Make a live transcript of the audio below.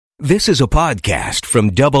This is a podcast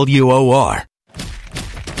from WOR.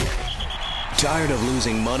 Tired of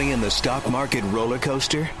losing money in the stock market roller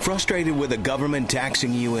coaster? Frustrated with the government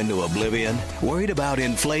taxing you into oblivion? Worried about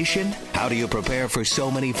inflation? How do you prepare for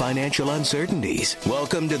so many financial uncertainties?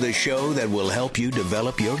 Welcome to the show that will help you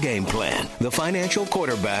develop your game plan. The Financial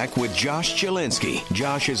Quarterback with Josh Jelinski.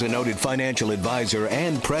 Josh is a noted financial advisor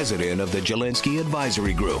and president of the Jelinski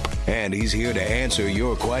Advisory Group, and he's here to answer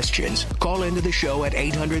your questions. Call into the show at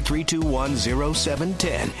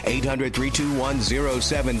 800-321-0710.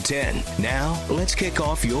 800-321-0710. Now, let's kick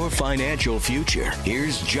off your financial future.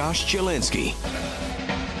 Here's Josh Jelinski.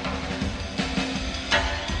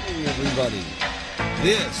 Hey, everybody.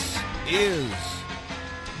 This is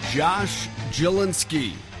Josh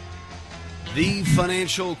Jelinski, the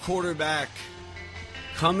Financial Quarterback,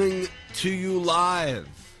 coming to you live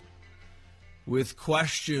with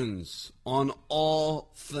questions on all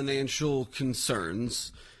financial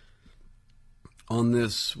concerns on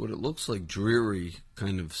this, what it looks like, dreary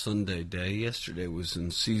kind of Sunday day. Yesterday was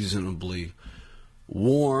unseasonably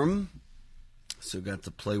warm, so got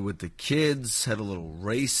to play with the kids, had a little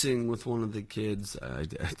racing with one of the kids. I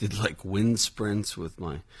did like wind sprints with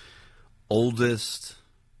my oldest.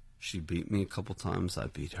 She beat me a couple times. I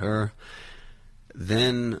beat her.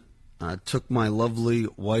 Then I took my lovely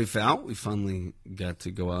wife out. We finally got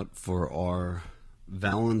to go out for our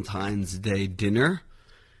Valentine's Day dinner.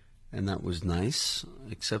 And that was nice,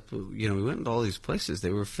 except, we went to all these places.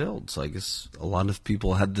 They were filled, so I guess a lot of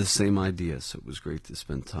people had the same idea, so it was great to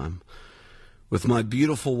spend time with my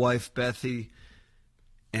beautiful wife, Bethy.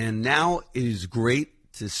 And now it is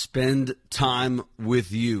great to spend time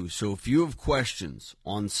with you. So if you have questions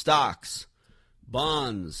on stocks,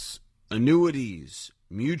 bonds, annuities,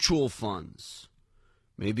 mutual funds,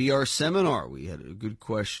 maybe our seminar. We had a good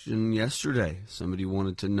question yesterday. Somebody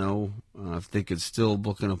wanted to know if they could still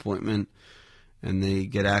book an appointment and they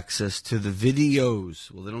get access to the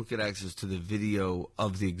videos. Well, they don't get access to the video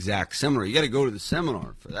of the exact seminar. You got to go to the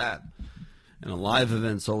seminar for that. And a live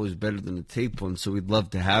event's always better than a tape one, so we'd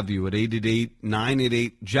love to have you at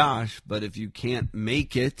 888-988-JOSH. But if you can't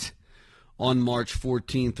make it on March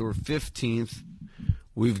 14th or 15th,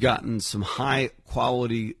 we've gotten some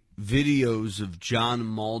high-quality videos of John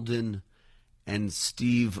Malden and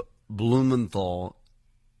Steve Blumenthal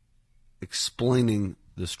explaining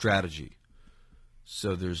the strategy.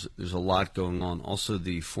 So there's a lot going on. Also,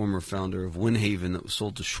 the former founder of Winhaven that was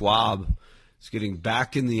sold to Schwab is getting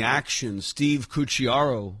back in the action. Steve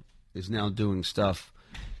Cucciaro is now doing stuff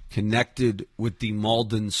connected with the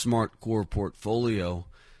Malden Smart Core portfolio.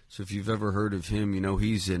 So if you've ever heard of him, you know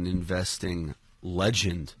he's an investing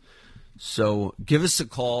legend. So give us a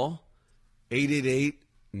call,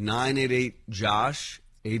 888-988-JOSH,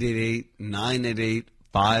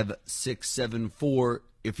 888-988-5674,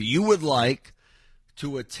 if you would like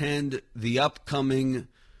to attend the upcoming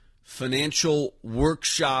financial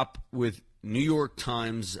workshop with New York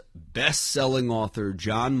Times best-selling author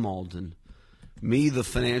John Malden, me, the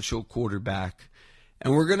Financial Quarterback.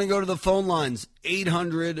 And we're going to go to the phone lines,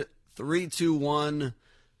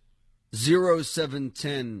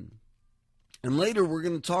 800-321-0710. And later we're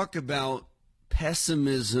going to talk about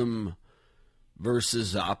pessimism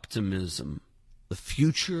versus optimism. The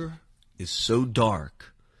future is so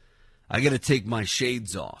dark. I got to take my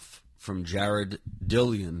shades off from Jared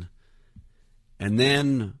Dillian. And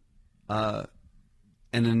then an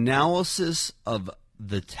analysis of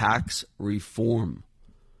the tax reform,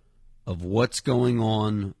 of what's going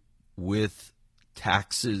on with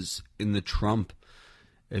taxes in the Trump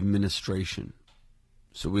administration.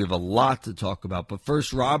 So we have a lot to talk about. But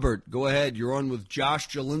first, Robert, go ahead. You're on with Josh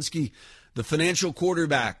Jelinski, the Financial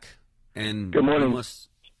Quarterback. And good morning.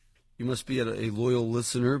 You must be a loyal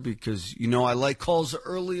listener because, I like calls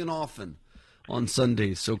early and often on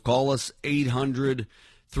Sundays. So call us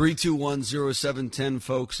 800-321-0710,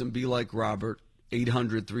 folks, and be like Robert,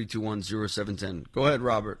 800-321-0710. Go ahead,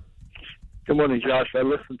 Robert. Good morning, Josh. I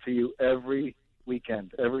listen to you every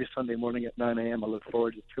weekend, every Sunday morning at 9 a.m. I look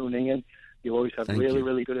forward to tuning in. You always have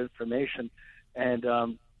really good information. And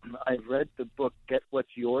I've read the book, Get What's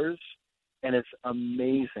Yours, and it's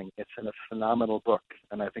amazing. It's a phenomenal book,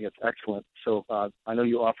 and I think it's excellent. So I know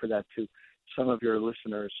you offer that to some of your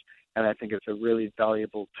listeners, and I think it's a really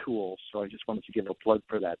valuable tool. So I just wanted to give a plug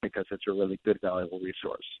for that because it's a really good, valuable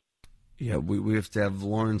resource. Yeah, we have to have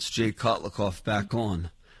Lawrence J. Kotlikoff back on.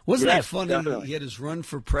 Wasn't that funny? Definitely. He had his run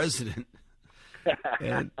for president.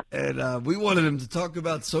 and we wanted him to talk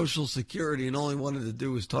about Social Security, and all he wanted to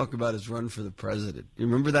do was talk about his run for the president. You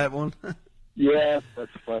remember that one? Yeah, that's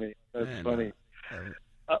funny. That's funny.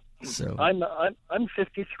 So I'm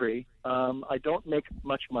 53. I don't make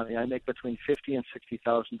much money. I make between $50,000 and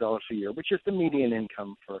 $60,000 a year, which is the median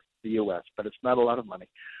income for the U.S., but it's not a lot of money.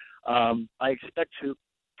 I expect to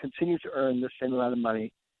continue to earn the same amount of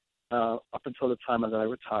money up until the time that I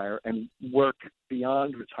retire and work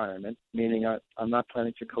beyond retirement, meaning I'm not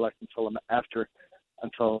planning to collect until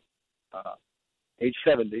age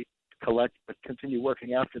 70, collect, but continue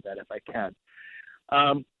working after that if I can.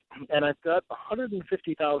 And I've got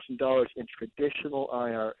 $150,000 in traditional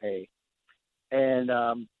IRA and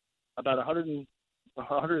about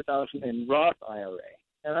 $100,000 in Roth IRA.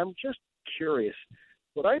 And I'm just curious,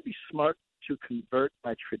 would I be smart to convert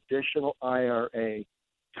my traditional IRA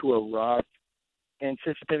to a Roth,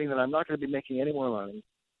 anticipating that I'm not going to be making any more money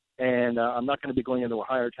and I'm not going to be going into a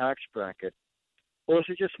higher tax bracket? Or is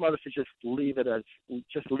it just smarter to just leave it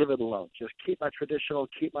alone? Just keep my traditional,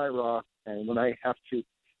 keep my Roth, and when I have to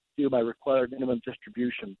do my required minimum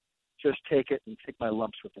distribution, just take it and take my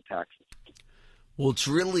lumps with the taxes. Well, it's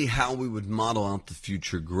really how we would model out the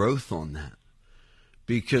future growth on that.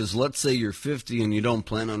 Because let's say you're 50 and you don't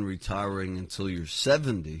plan on retiring until you're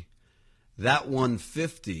 70, that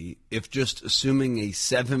 150, if just assuming a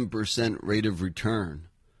 7% rate of return,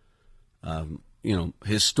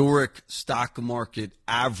 historic stock market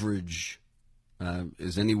average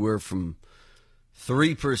is anywhere from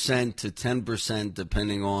 3% to 10%,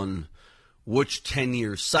 depending on which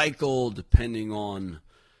 10-year cycle, depending on,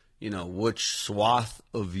 which swath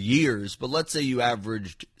of years. But let's say you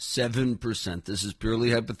averaged 7%. This is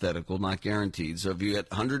purely hypothetical, not guaranteed. So if you get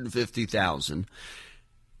 $150,000,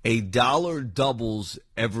 $1 doubles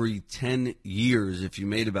every 10 years if you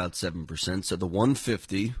made about 7%. So the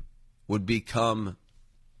 150 would become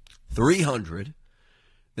 300.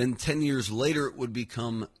 Then 10 years later, it would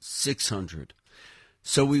become 600.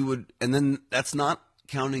 So we would, and then that's not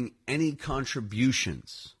counting any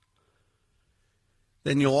contributions.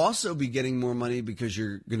 Then you'll also be getting more money because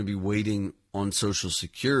you're going to be waiting on Social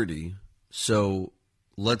Security. So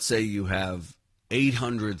let's say you have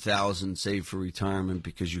 $800,000 saved for retirement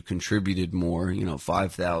because you contributed more,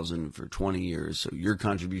 $5,000 for 20 years. So your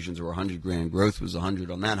contributions were $100,000. Growth was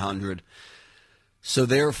 $100 on that 100. So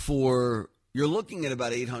therefore, you're looking at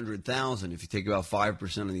about $800,000. If you take about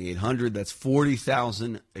 5% of the 800, that's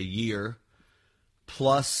 $40,000 a year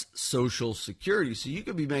plus Social Security. So you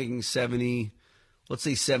could be making $70,000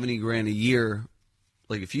 a year.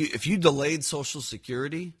 Like if you delayed Social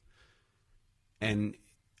Security, and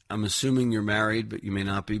I'm assuming you're married, but you may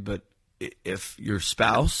not be, but if your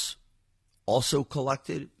spouse also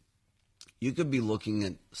collected, you could be looking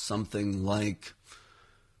at something like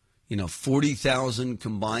 $40,000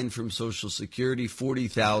 combined from Social Security,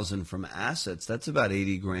 $40,000 from assets. That's about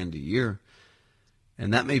 $80,000 a year.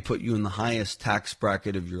 And that may put you in the highest tax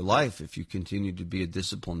bracket of your life if you continue to be a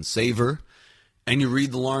disciplined saver. And you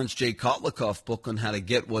read the Lawrence J. Kotlikoff book on how to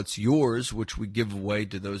get what's yours, which we give away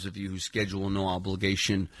to those of you who schedule a no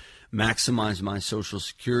obligation Maximize My Social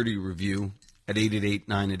Security review at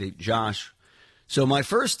 888-988-JOSH. So my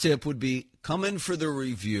first tip would be come in for the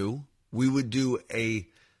review. We would do a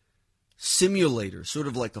simulator, sort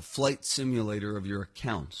of like a flight simulator of your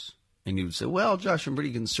accounts. And you would say, well, Josh, I'm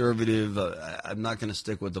pretty conservative. I'm not going to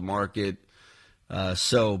stick with the market.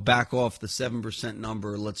 So back off the 7%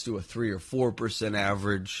 number. Let's do a 3 or 4%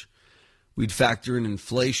 average. We'd factor in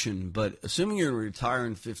inflation. But assuming you're going to retire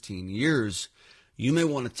in 15 years, you may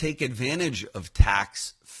want to take advantage of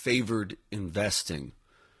tax-favored investing,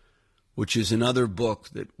 which is another book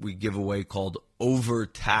that we give away called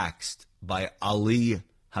Overtaxed by Ali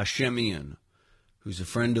Hashemian, who's a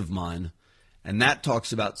friend of mine. And that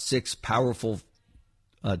talks about 6 powerful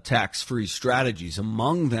tax-free strategies.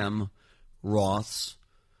 Among them, Roths.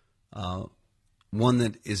 One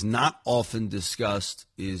that is not often discussed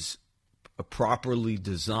is a properly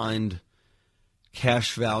designed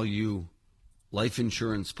cash value life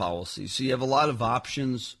insurance policy. So you have a lot of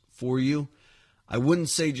options for you. I wouldn't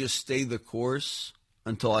say just stay the course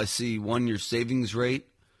until I see, one, your savings rate,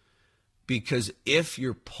 because if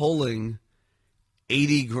you're pulling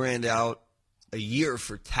 $80,000 out a year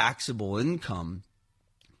for taxable income,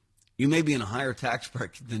 you may be in a higher tax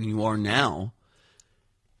bracket than you are now.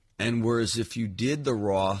 And whereas if you did the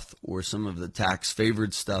Roth or some of the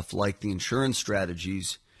tax-favored stuff like the insurance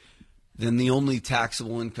strategies, then the only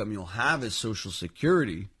taxable income you'll have is Social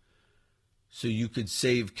Security. So you could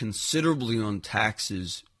save considerably on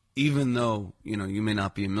taxes, even though, you may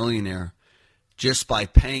not be a millionaire, just by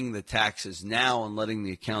paying the taxes now and letting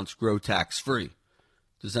the accounts grow tax-free.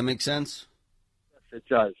 Does that make sense? Yes, it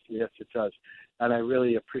does. Yes, it does. And I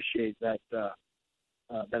really appreciate that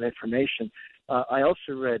information. I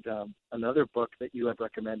also read another book that you had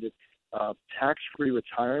recommended, Tax-Free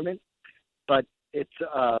Retirement, but it's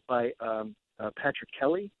by Patrick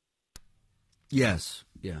Kelly. Yes,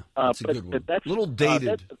 yeah, that's a good one. That's a little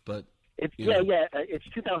dated, but it's it's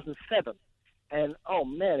 2007, and oh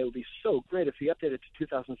man, it would be so great if he updated to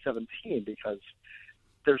 2017 because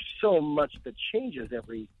there's so much that changes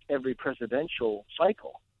every presidential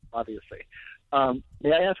cycle. Obviously,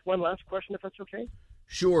 may I ask one last question, if that's okay?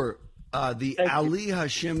 Sure. The Ali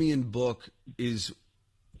Hashemian book is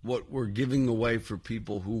what we're giving away for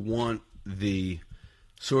people who want the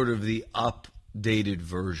sort of the updated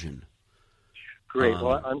version. Great.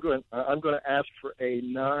 Well, I'm going to ask for a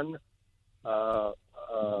no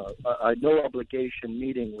obligation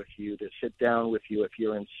meeting with you to sit down with you if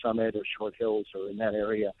you're in Summit or Short Hills or in that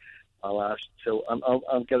area. I'll ask. So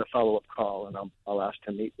I'll get a follow-up call and I'll ask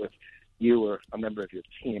to meet with you or a member of your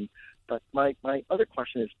team. But my other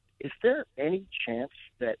question is there any chance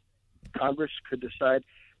that Congress could decide,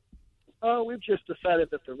 we've just decided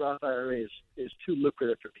that the Roth IRA is too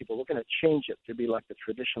lucrative for people, we're going to change it to be like the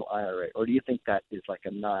traditional IRA? Or do you think that is like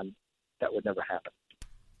that would never happen?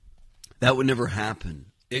 That would never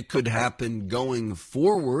happen. It could happen going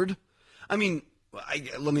forward. I mean,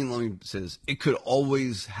 let me say this. It could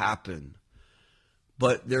always happen.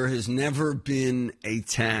 But there has never been a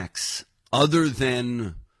tax other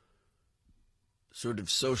than sort of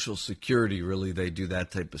Social Security, really, they do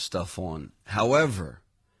that type of stuff on. However,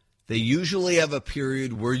 they usually have a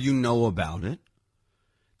period where you know about it.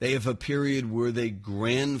 They have a period where they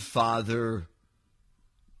grandfather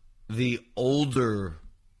the older,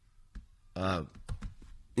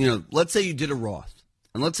 let's say you did a Roth.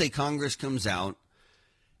 And let's say Congress comes out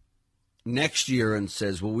next year and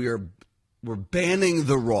says, well, we're banning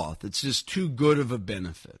the Roth. It's just too good of a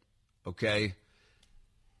benefit. Okay?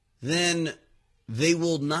 Then they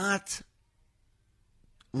will not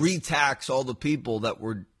retax all the people that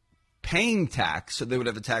were paying tax, so they would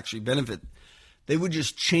have a tax-free benefit. They would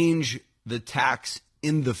just change the tax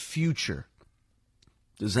in the future.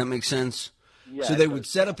 Does that make sense? Yeah, so they would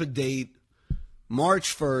set up a date,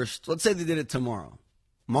 March 1st. Let's say they did it tomorrow.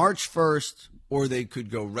 March 1st, or they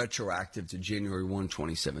could go retroactive to January 1,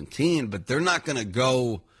 2017, but they're not going to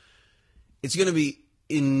go. It's going to be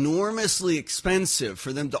enormously expensive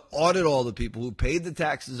for them to audit all the people who paid the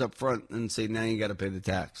taxes up front and say, now you got to pay the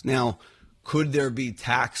tax. Now, could there be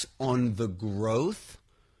tax on the growth?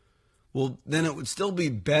 Well, then it would still be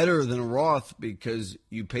better than a Roth because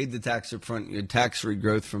you paid the tax up front. You had tax-free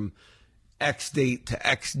growth from X date to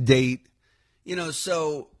X date.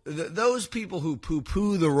 So those people who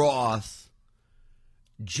poo-poo the Roth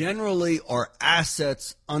generally are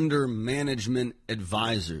assets under management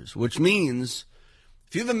advisors, which means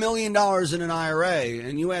if you have $1 million in an IRA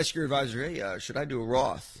and you ask your advisor, hey, should I do a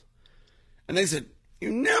Roth? And they said,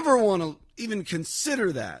 you never want to even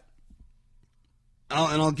consider that.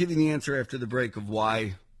 And I'll give you the answer after the break of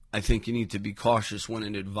why I think you need to be cautious when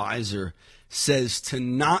an advisor says to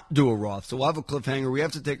not do a Roth. So we'll have a cliffhanger. We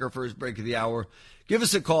have to take our first break of the hour. Give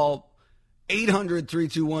us a call,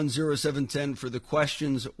 800-321-0710 for the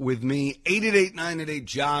questions with me,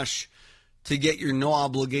 888-988-JOSH to get your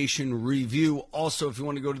no-obligation review. Also, if you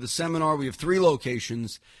want to go to the seminar, we have 3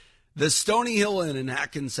 locations. The Stony Hill Inn in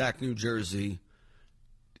Hackensack, New Jersey,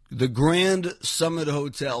 the Grand Summit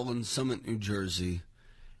Hotel in Summit, New Jersey,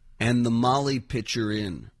 and the Molly Pitcher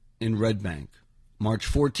Inn in Red Bank. March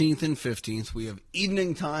 14th and 15th. We have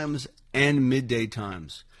evening times and midday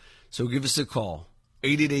times. So give us a call,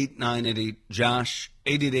 888-988-JOSH,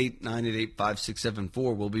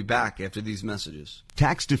 888-988-5674. We'll be back after these messages.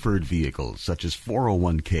 Tax-deferred vehicles such as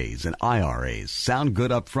 401ks and IRAs sound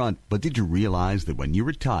good up front, but did you realize that when you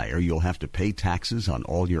retire, you'll have to pay taxes on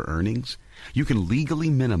all your earnings? You can legally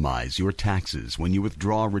minimize your taxes when you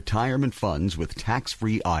withdraw retirement funds with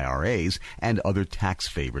tax-free IRAs and other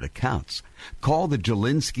tax-favored accounts. Call the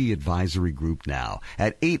Jelinski Advisory Group now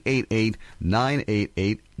at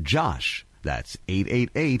 888-988-JOSH. That's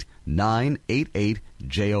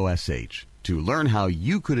 888-988-JOSH to learn how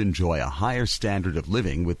you could enjoy a higher standard of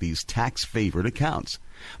living with these tax-favored accounts.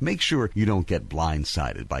 Make sure you don't get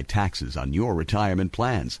blindsided by taxes on your retirement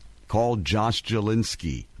plans. Call Josh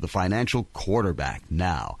Jelinski, the financial quarterback,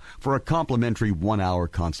 now for a complimentary 1-hour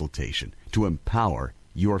consultation to empower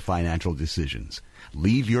your financial decisions.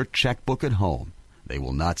 Leave your checkbook at home. They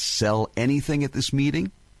will not sell anything at this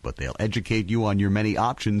meeting, but they'll educate you on your many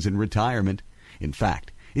options in retirement. In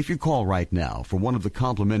fact, if you call right now for one of the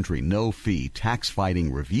complimentary no-fee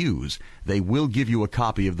tax-fighting reviews, they will give you a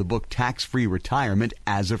copy of the book Tax-Free Retirement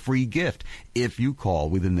as a free gift if you call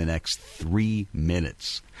within the next 3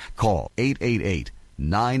 minutes. Call 888-988-JOSH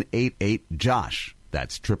 888-988-JOSH.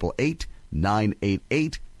 That's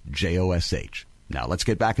 888-988-JOSH. Now let's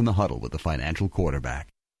get back in the huddle with the financial quarterback.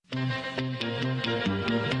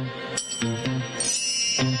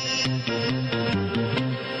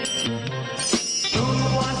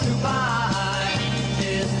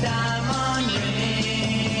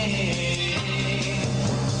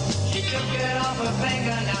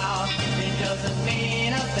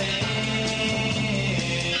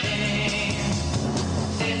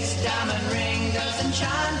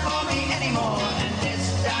 Shine for me anymore, and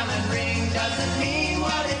this diamond ring doesn't mean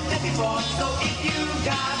what it did before. So if you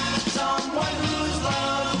got someone whose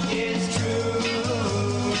love is true,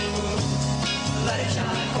 let it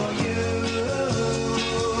shine for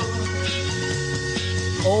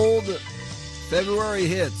you. Old February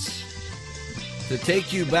hits to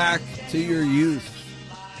take you back to your youth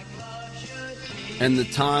and the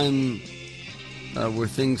time where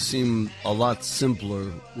things seem a lot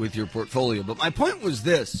simpler with your portfolio. But my point was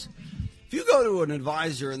this. If you go to an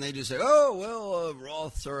advisor and they just say, oh, well,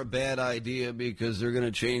 Roths are a bad idea because they're going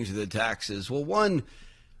to change the taxes. Well, one,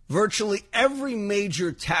 virtually every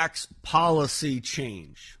major tax policy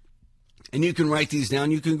change, and you can write these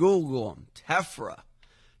down, you can Google them, TEFRA,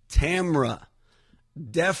 TAMRA,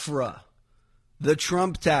 DEFRA, the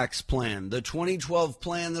Trump tax plan, the 2012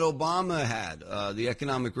 plan that Obama had, the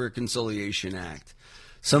Economic Reconciliation Act,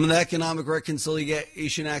 some of the Economic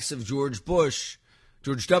Reconciliation Acts of George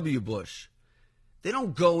W. Bush. They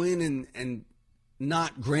don't go in and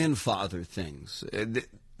not grandfather things.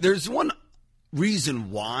 There's one reason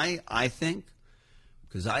why, I think,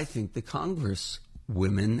 because I think the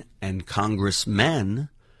Congresswomen and Congressmen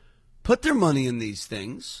put their money in these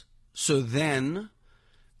things, so then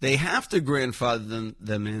they have to grandfather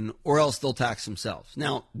them in, or else they'll tax themselves.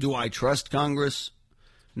 Now, do I trust Congress?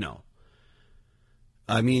 No.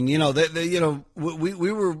 I mean, we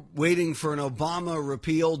were waiting for an Obama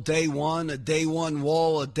repeal, day one, a day one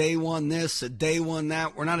wall, a day one this, a day one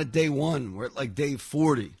that. We're not at day one. We're at like day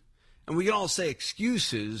 40. And we can all say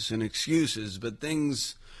excuses, but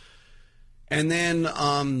things. And then,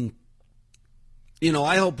 I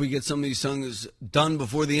hope we get some of these things done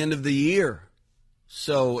before the end of the year.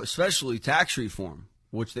 So, especially tax reform,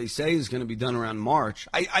 which they say is going to be done around March.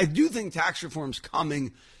 I do think tax reform's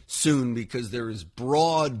coming soon because there is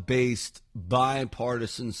broad-based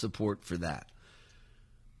bipartisan support for that.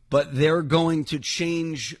 But they're going to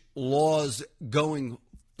change laws going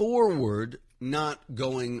forward, not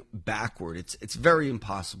going backward. It's very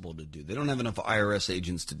impossible to do. They don't have enough IRS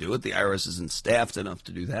agents to do it. The IRS isn't staffed enough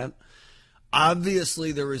to do that.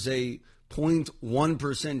 Obviously, there is a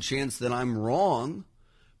 0.1% chance that I'm wrong,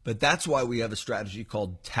 but that's why we have a strategy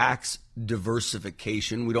called tax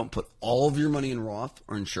diversification. We don't put all of your money in Roth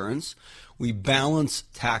or insurance. We balance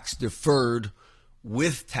tax deferred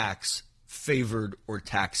with tax favored or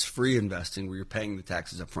tax-free investing where you're paying the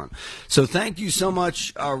taxes up front. So thank you so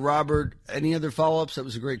much, Robert. Any other follow-ups? That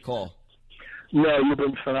was a great call. No, you've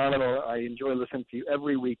been phenomenal. I enjoy listening to you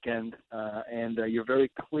every weekend, and you're very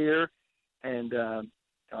clear, and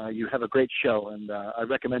you have a great show, and I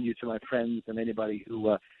recommend you to my friends and anybody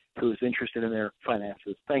who is interested in their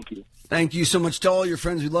finances. Thank you. Thank you so much to all your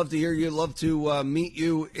friends. We'd love to hear you. Love to meet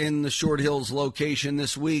you in the Short Hills location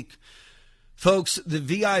this week. Folks, the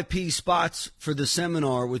VIP spots for the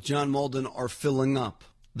seminar with John Malden are filling up.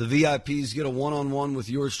 The VIPs get a one-on-one with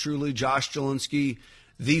yours truly, Josh Jelinski,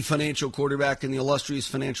 the financial quarterback, and the illustrious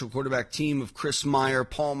financial quarterback team of Chris Meyer,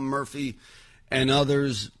 Paul Murphy, and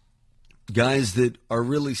others. Guys that are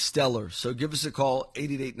really stellar. So give us a call,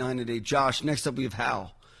 888-988-JOSH. Next up, we have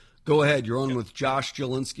Hal. Go ahead. You're on with Josh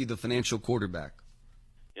Jelinski, the financial quarterback.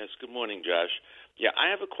 Yes, good morning, Josh. Yeah,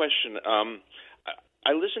 I have a question.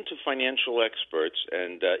 I listen to financial experts,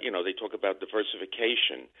 and, they talk about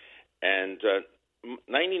diversification. And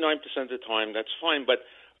 99% of the time, that's fine. But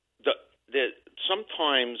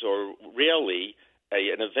sometimes or rarely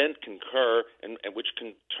an event can occur which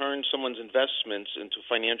can turn someone's investments into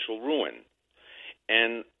financial ruin.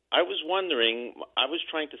 And I was wondering, I was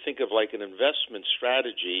trying to think of like an investment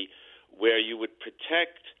strategy where you would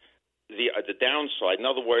protect the downside. In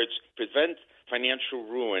other words, prevent financial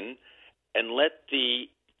ruin and let the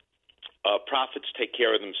profits take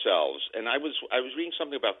care of themselves. And I was reading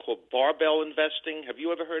something called barbell investing. Have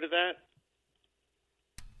you ever heard of that?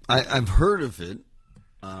 I've heard of it.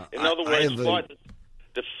 In other words,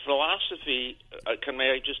 the philosophy,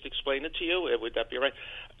 may I just explain it to you? Would that be right?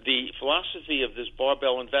 The philosophy of this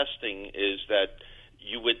barbell investing is that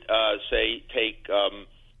you would, take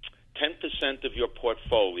 10% of your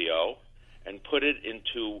portfolio and put it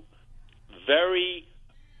into very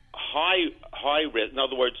high risk. In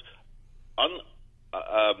other words,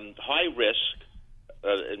 high risk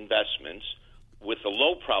investments with a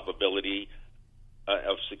low probability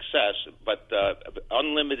of success, but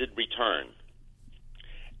unlimited return,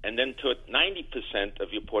 and then put 90%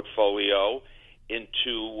 of your portfolio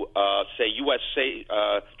into, say, U.S.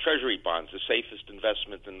 Treasury bonds, the safest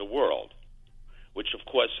investment in the world, which, of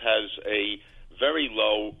course, has a very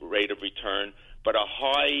low rate of return, but a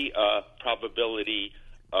high probability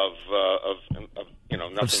of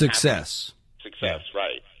nothing of success. Success,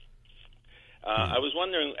 right? I was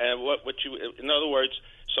wondering what you. In other words,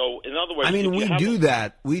 I mean, we do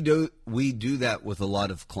that. We do that with a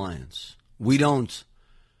lot of clients. We don't.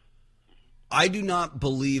 I do not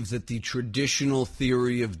believe that the traditional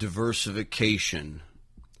theory of diversification,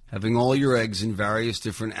 having all your eggs in various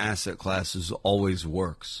different asset classes, always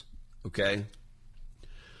works. Okay?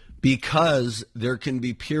 Because there can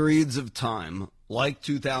be periods of time, like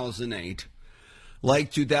 2008,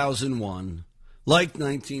 like 2001, like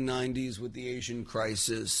 1990s with the Asian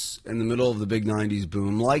crisis in the middle of the big 90s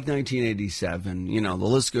boom, like 1987, the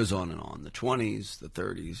list goes on and on. The 20s, the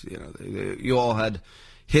 30s, you all had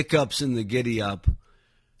hiccups in the giddy up.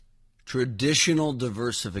 Traditional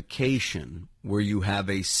diversification, where you have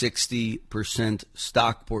a 60%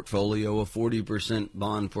 stock portfolio, a 40%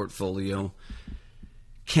 bond portfolio,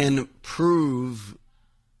 can prove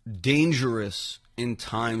dangerous in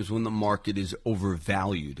times when the market is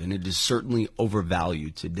overvalued, and it is certainly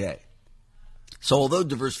overvalued today. So although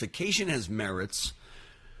diversification has merits,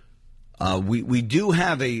 we do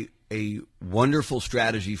have a wonderful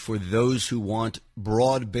strategy for those who want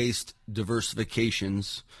broad-based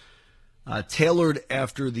diversifications, tailored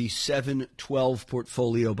after the 7-12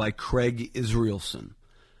 portfolio by Craig Israelson.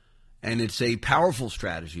 And it's a powerful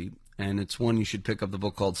strategy, and it's one you should pick up, the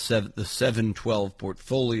book called The 7-12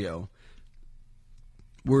 Portfolio,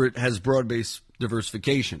 where it has broad-based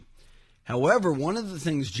diversification. However, one of the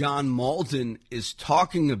things John Malden is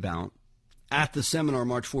talking about at the seminar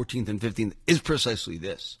March 14th and 15th is precisely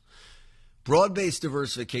this. Broad-based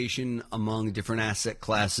diversification among different asset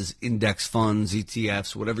classes, index funds,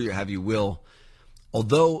 ETFs, whatever you will,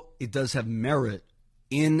 although it does have merit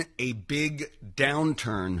in a big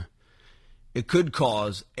downturn, it could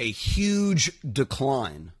cause a huge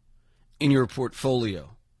decline in your portfolio.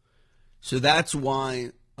 So that's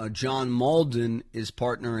why John Malden is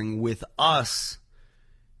partnering with us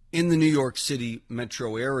in the New York City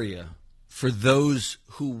metro area for those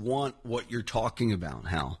who want what you're talking about,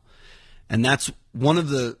 Hal. And that's one of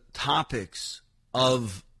the topics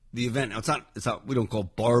of the event. Now, it's not we don't call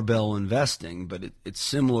barbell investing, but it's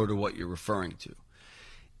similar to what you're referring to,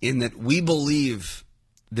 in that we believe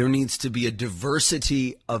there needs to be a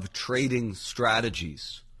diversity of trading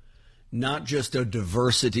strategies, not just a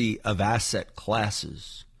diversity of asset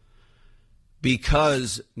classes,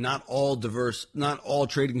 because not all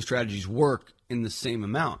trading strategies work in the same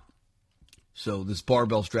amount. So this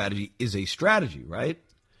barbell strategy is a strategy, right?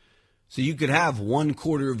 So you could have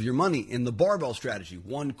 1/4 of your money in the barbell strategy,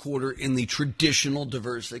 1/4 in the traditional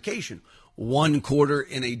diversification, 1/4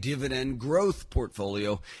 in a dividend growth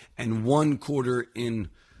portfolio, and 1/4 in,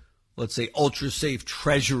 let's say, ultra-safe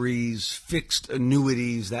treasuries, fixed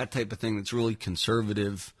annuities, that type of thing that's really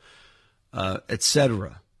conservative,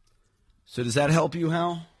 etc. So does that help you,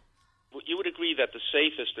 Hal? Well, you would agree that the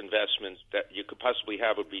safest investment that you could possibly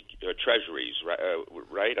have would be treasuries,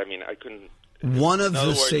 right? I mean, I couldn't... One of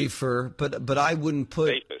the safer, but I wouldn't put,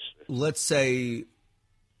 safest. Let's say,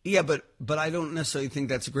 yeah, but I don't necessarily think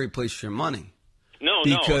that's a great place for your money. No,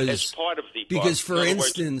 as part of the... Because, for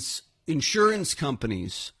instance, insurance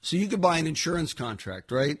companies, so you could buy an insurance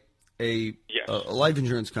contract, right? A life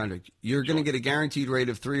insurance contract. You're going to get a guaranteed rate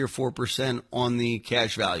of 3 or 4% on the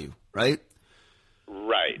cash value, right?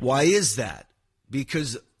 Right. Why is that?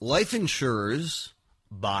 Because life insurers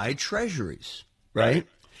buy treasuries, right?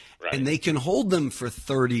 Right. And they can hold them for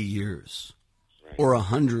 30 years or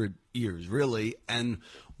 100 years, really. And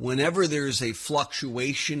whenever there's a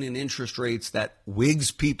fluctuation in interest rates that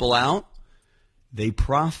wigs people out, they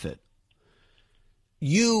profit.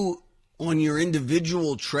 You, on your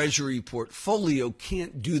individual treasury portfolio,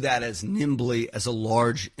 can't do that as nimbly as a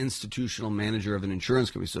large institutional manager of an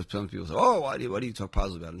insurance company. So some people say, oh, why do you talk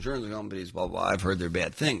positively about insurance companies, blah, blah, I've heard they're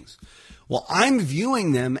bad things. Well, I'm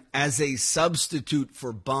viewing them as a substitute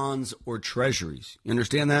for bonds or treasuries. You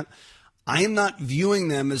understand that? I am not viewing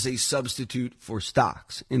them as a substitute for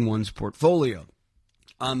stocks in one's portfolio.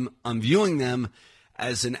 I'm viewing them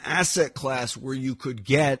as an asset class where you could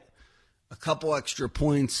get a couple extra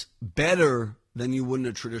points better than you would in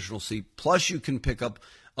a traditional seat. Plus, you can pick up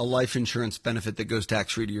a life insurance benefit that goes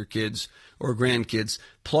tax-free to your kids or grandkids.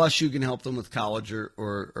 Plus, you can help them with college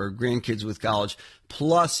or grandkids with college.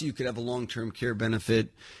 Plus, you could have a long-term care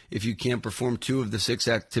benefit if you can't perform 2 of the 6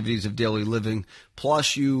 activities of daily living.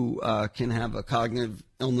 Plus, you can have a cognitive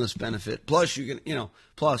illness benefit. Plus, you can,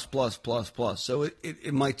 plus. So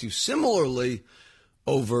it might do similarly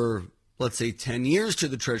over, let's say, 10 years to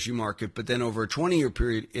the Treasury market, but then over a 20-year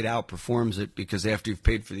period, it outperforms it because after you've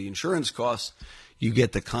paid for the insurance costs, you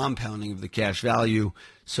get the compounding of the cash value.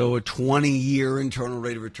 So a 20-year internal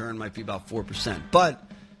rate of return might be about 4%. But,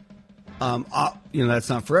 that's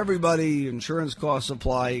not for everybody. Insurance costs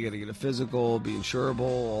apply. You got to get a physical, be insurable,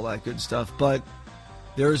 all that good stuff. But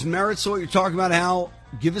there's merits to what you're talking about, Hal.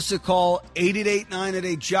 Give us a call,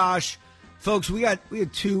 888-988-JOSH. Folks, we had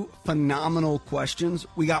 2 phenomenal questions.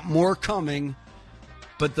 We got more coming.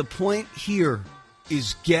 But the point here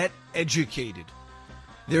is get educated.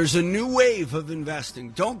 There's a new wave of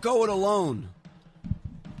investing. Don't go it alone.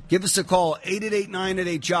 Give us a call,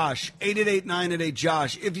 888-988-JOSH,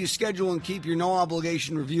 888-988-JOSH. If you schedule and keep your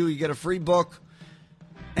no-obligation review, you get a free book,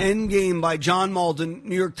 Endgame by John Malden,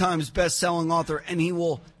 New York Times best-selling author, and he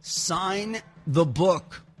will sign the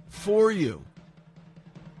book for you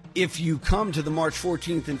if you come to the March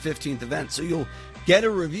 14th and 15th event. So you'll get a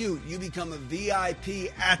review. You become a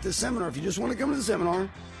VIP at the seminar. If you just want to come to the seminar,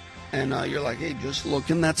 and you're like, hey, just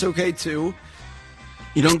looking, that's okay, You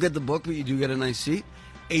don't get the book, but you do get a nice seat.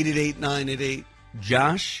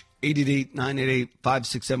 888-988-JOSH,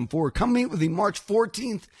 888-988-5674. Come meet with me March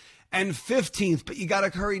 14th and 15th, but you got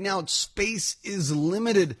to hurry now. Space is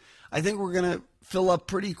limited. I think we're going to fill up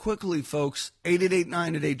pretty quickly, folks.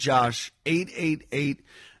 888-988-JOSH,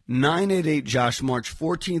 888-988-JOSH, March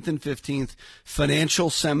 14th and 15th. Financial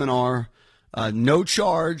seminar, no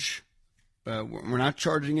charge. We're not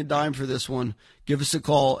charging a dime for this one. Give us a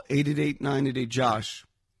call, 888-988-JOSH.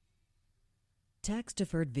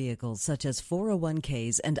 Tax-deferred vehicles such as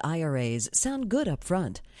 401ks and IRAs sound good up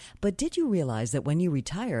front. But did you realize that when you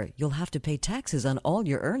retire, you'll have to pay taxes on all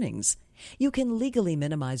your earnings? You can legally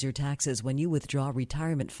minimize your taxes when you withdraw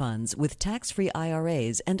retirement funds with tax-free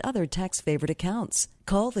IRAs and other tax-favored accounts.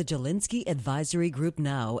 Call the Jelinski Advisory Group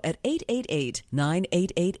now at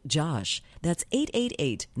 888-988-JOSH. That's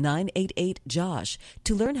 888-988-JOSH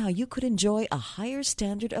to learn how you could enjoy a higher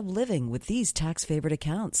standard of living with these tax-favored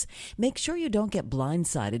accounts. Make sure you don't get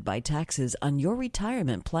blindsided by taxes on your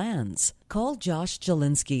retirement plans. Call Josh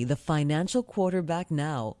Jelinski, the financial quarterback,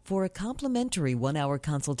 now for a complimentary 1-hour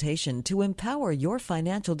consultation to empower your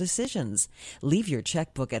financial decisions. Leave your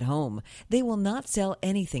checkbook at home. They will not sell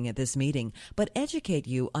anything at this meeting, but educate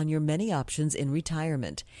you on your many options in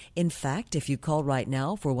retirement. In fact, if you call right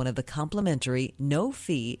now for one of the complimentary,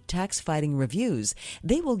 no-fee tax-fighting reviews,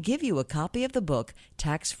 they will give you a copy of the book,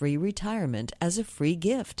 Tax-Free Retirement, as a free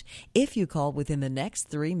gift. If you call within the next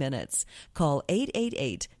 3 minutes, call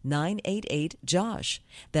 888-988-JOSH.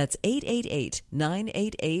 That's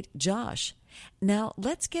 888-988-JOSH. Now,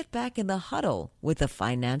 let's get back in the huddle with the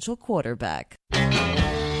financial quarterback.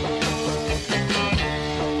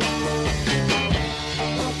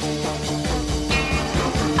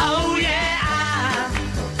 Oh yeah, I'll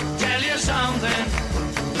tell you something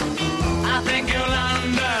I think you'll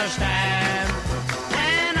understand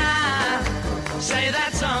when I say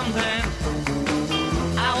that something.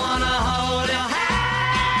 I want to hold your hand.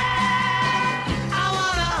 I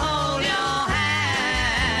want to hold your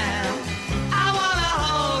hand. I want to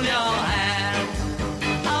hold your hand.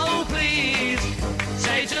 Oh, please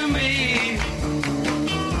say to me,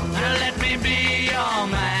 let me be your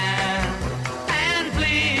man. And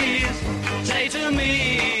please say to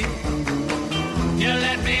me, you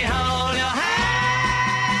let me hold your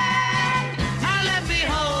hand. Now let me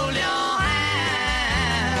hold your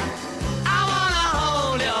hand. I wanna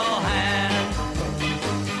hold your hand.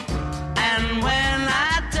 And when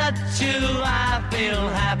I touch you, I feel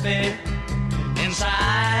happy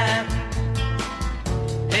inside.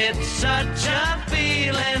 It's such a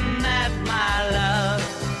feeling that my love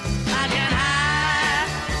I can hide,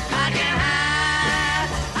 I can hide,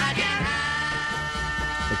 I can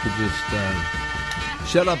hide. I could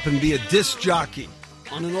just shut up and be a disc jockey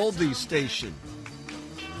on an oldies station,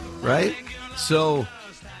 right? So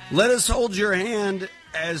let us hold your hand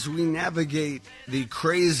as we navigate the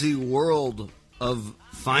crazy world of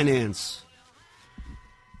finance.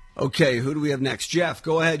 Okay, who do we have next? Jeff,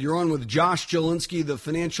 go ahead. You're on with Josh Jelinski, the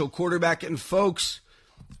financial quarterback. And folks,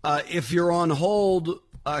 if you're on hold,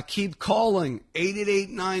 keep calling,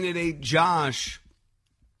 888-988-JOSH.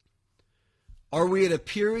 Are we at a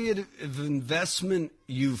period of investment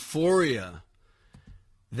euphoria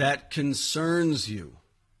that concerns you?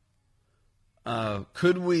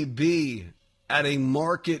 could we be at a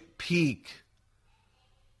market peak?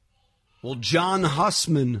 Well, John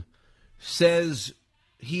Hussman says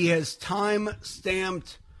he has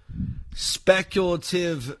time-stamped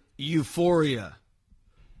speculative euphoria,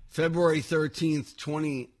 February 13th,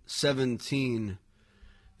 2017,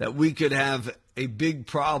 that we could have a big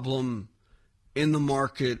problem in the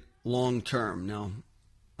market long term. Now,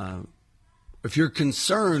 if you're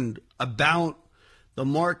concerned about the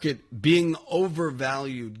market being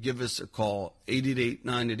overvalued, give us a call,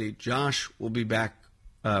 888-988-JOSH. We'll be back.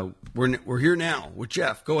 We're here now with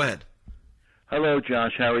Jeff. Go ahead. Hello,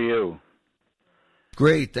 Josh. How are you?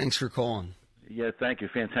 Great. Thanks for calling. Yeah, thank you.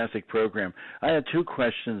 Fantastic program. I had two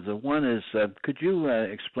questions. The one is, could you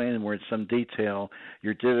explain in some detail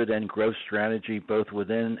your dividend growth strategy, both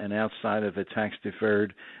within and outside of a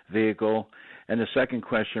tax-deferred vehicle? And the second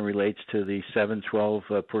question relates to the 712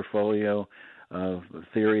 portfolio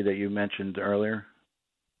theory that you mentioned earlier.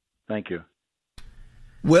 Thank you.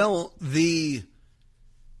 Well, the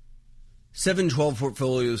 712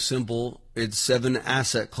 portfolio is simple. It's 7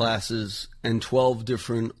 asset classes and 12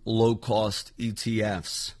 different low-cost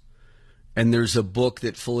ETFs. And there's a book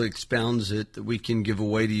that fully expounds it that we can give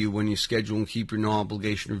away to you when you schedule and keep your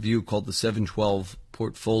no-obligation review called The 712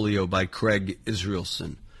 Portfolio by Craig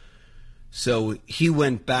Israelson. So he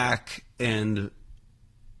went back and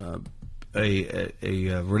a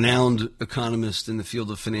renowned economist in the field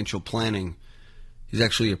of financial planning. He's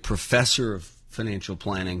actually a professor of financial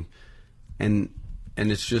planning. And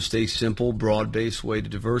it's just a simple, broad-based way to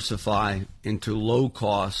diversify into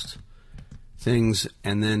low-cost things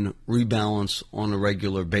and then rebalance on a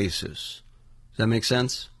regular basis. Does that make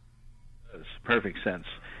sense? It's perfect sense.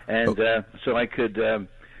 And so I could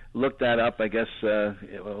look that up. I guess I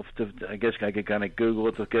could kind of Google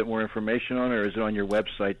it to get more information on it, or is it on your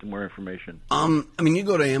website, more information? You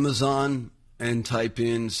go to Amazon and type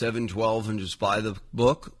in 712 and just buy the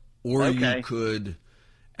book, or you could...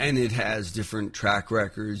 And it has different track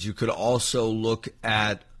records. You could also look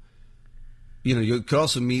at, you could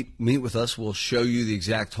also meet with us. We'll show you the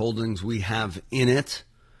exact holdings we have in it.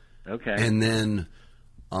 Okay. And then,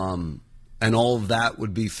 and all of that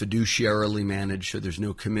would be fiduciarily managed, so there's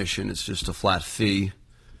no commission. It's just a flat fee.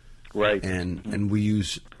 Right. And we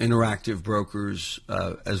use Interactive Brokers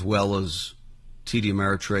as well as TD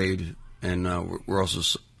Ameritrade, and we're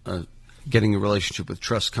also getting a relationship with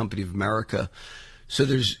Trust Company of America. So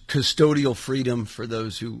there's custodial freedom for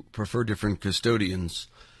those who prefer different custodians.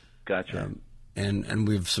 Gotcha. And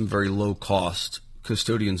we have some very low-cost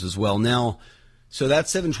custodians as well. Now, so that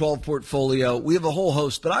 712 portfolio, we have a whole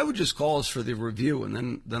host, but I would just call us for the review,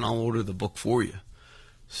 and then I'll order the book for you.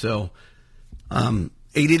 So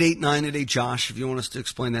 888-988-JOSH, if you want us to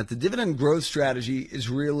explain that. The dividend growth strategy is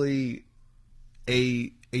really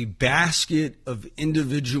a basket of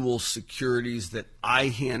individual securities that I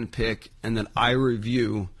handpick and that I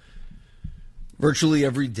review virtually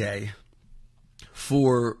every day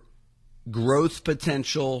for growth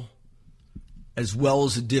potential as well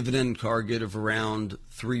as a dividend target of around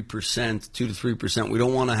 3%, 2 to 3%. We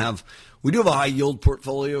don't want to have, we do have a high yield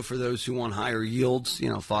portfolio for those who want higher yields,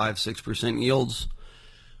 5-6% yields,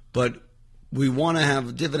 but we want to have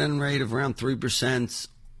a dividend rate of around 3%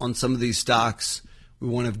 on some of these stocks. We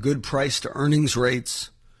want to have good price to earnings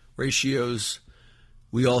ratios.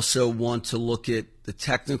 We also want to look at the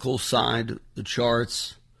technical side, the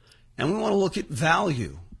charts, and we want to look at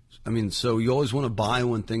value. So you always want to buy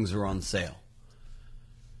when things are on sale.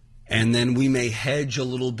 And then we may hedge a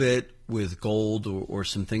little bit with gold or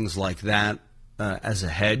some things like that as a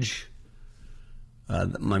hedge.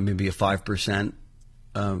 That might maybe a 5%.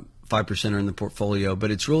 5% are in the portfolio,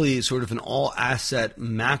 but it's really sort of an all-asset,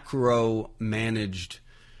 macro-managed,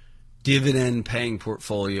 dividend-paying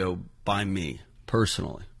portfolio by me,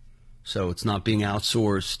 personally. So it's not being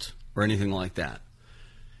outsourced or anything like that.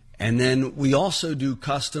 And then we also do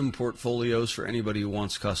custom portfolios for anybody who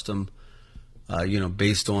wants custom,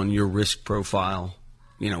 based on your risk profile.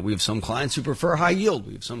 We have some clients who prefer high yield.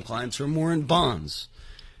 We have some clients who are more in bonds.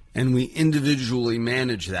 And we individually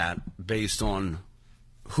manage that based on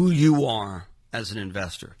who you are as an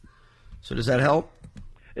investor. So does that help?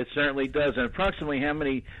 It certainly does. And approximately how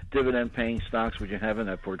many dividend-paying stocks would you have in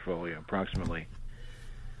that portfolio, approximately?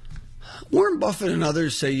 Warren Buffett and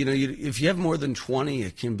others say, if you have more than 20,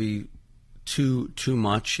 it can be too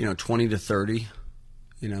much. 20 to 30,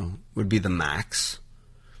 would be the max.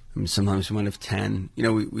 Sometimes we might have 10.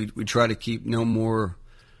 We try to keep no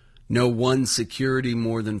one security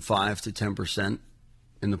more than 5 to 10%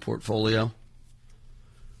 in the portfolio.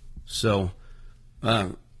 So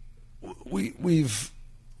we've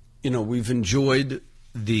enjoyed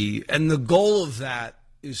the goal of that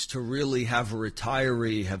is to really have a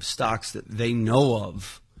retiree have stocks that they know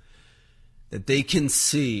of, that they can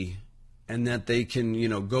see, and that they can,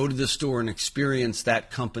 go to the store and experience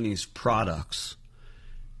that company's products.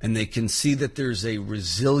 And they can see that there's a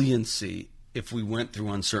resiliency if we went through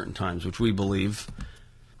uncertain times, which we believe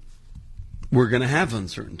we're going to have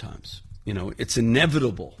uncertain times. It's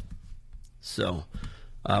inevitable. So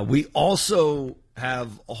we also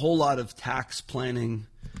have a whole lot of tax planning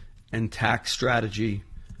and tax strategy.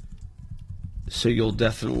 So you'll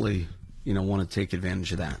definitely, want to take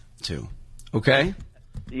advantage of that too. Okay?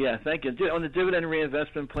 Yeah, thank you. On the dividend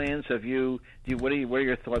reinvestment plans, what are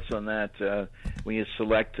your thoughts on that? When you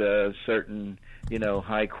select certain,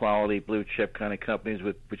 high quality blue chip kind of companies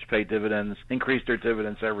which pay dividends, increase their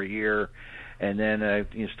dividends every year, and then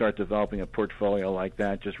you start developing a portfolio like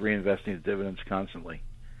that, just reinvesting the dividends constantly.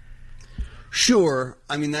 Sure.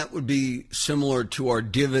 I mean, that would be similar to our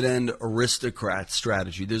dividend aristocrat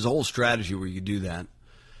strategy. There's a whole strategy where you do that.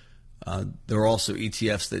 There are also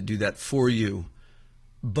ETFs that do that for you.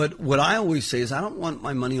 But what I always say is I don't want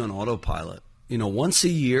my money on autopilot. Once a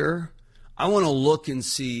year, I want to look and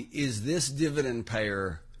see, is this dividend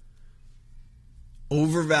payer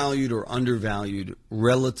overvalued or undervalued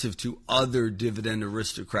relative to other dividend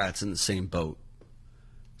aristocrats in the same boat?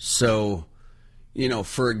 So,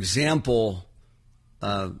 for example,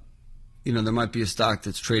 there might be a stock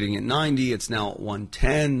that's trading at 90. It's now at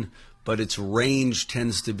 110, but its range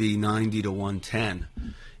tends to be 90 to 110.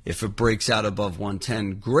 If it breaks out above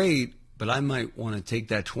 110, great, but I might want to take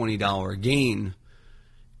that $20 gain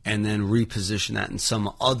and then reposition that in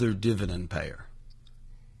some other dividend payer.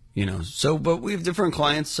 But we have different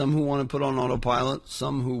clients, some who want to put on autopilot,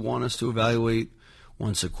 some who want us to evaluate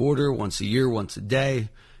once a quarter, once a year, once a day.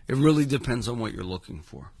 It really depends on what you're looking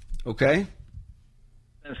for. Okay?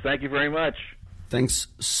 Yes, thank you very much. Thanks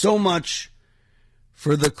so much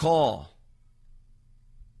for the call.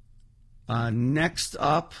 Next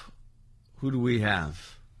up, who do we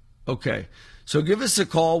have? Okay, so give us a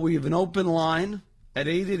call. We have an open line at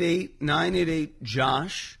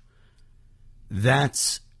 888-988-JOSH.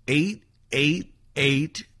 That's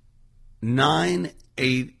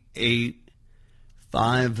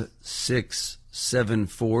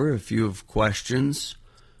 888-988-5674 if you have questions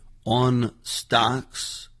on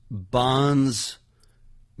stocks, bonds,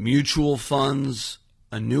 mutual funds,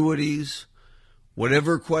 annuities.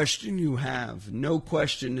 Whatever question you have, no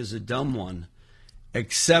question is a dumb one,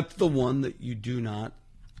 except the one that you do not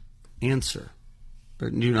answer, or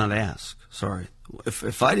do not ask. Sorry.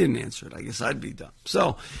 If I didn't answer it, I guess I'd be dumb.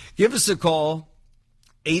 So give us a call,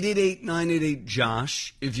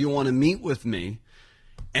 888-988-JOSH, if you want to meet with me,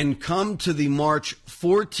 and come to the March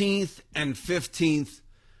 14th and 15th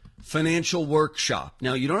financial workshop.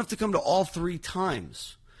 Now, you don't have to come to all three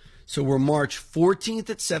times. So we're March 14th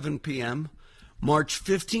at 7 p.m., March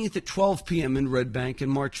 15th at 12 p.m. in Red Bank,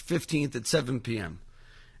 and March 15th at 7 p.m.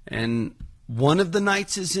 And one of the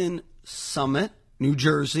nights is in Summit, New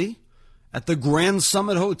Jersey, at the Grand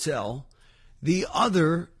Summit Hotel. The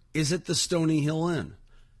other is at the Stony Hill Inn.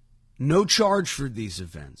 No charge for these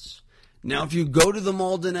events. Now, if you go to the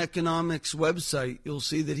Malden Economics website, you'll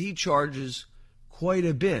see that he charges quite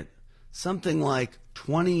a bit, something like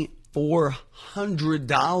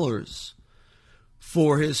 $2,400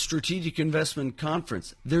 for his strategic investment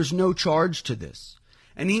conference. There's no charge to this.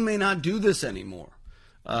 And he may not do this anymore.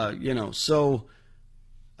 I'm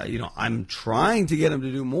trying to get him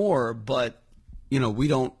to do more, but, we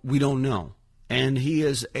don't know. And he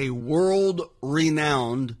is a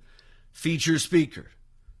world-renowned feature speaker.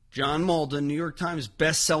 John Malden, New York Times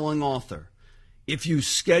best-selling author. If you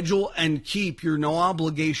schedule and keep your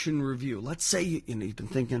no-obligation review, let's say you've been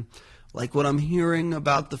thinking, like what I'm hearing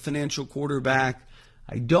about the financial quarterback,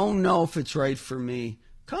 I don't know if it's right for me.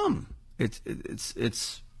 Come. It's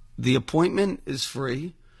the appointment is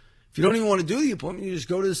free. If you don't even want to do the appointment, you just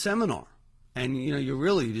go to the seminar. And,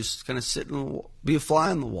 you just kind of sit and be a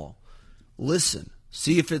fly on the wall. Listen.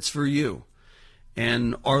 See if it's for you.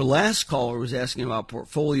 And our last caller was asking about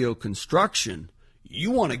portfolio construction.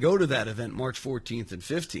 You want to go to that event March 14th and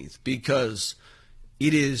 15th because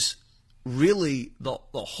it is really the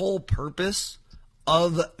whole purpose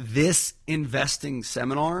of this investing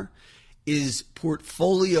seminar is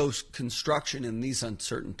portfolio construction in these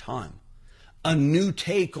uncertain times. A new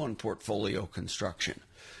take on portfolio construction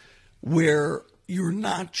where you're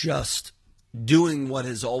not just doing what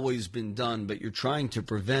has always been done, but you're trying to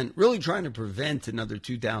prevent another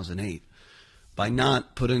 2008 by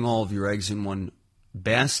not putting all of your eggs in one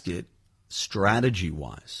basket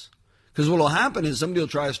strategy-wise. Because what will happen is somebody will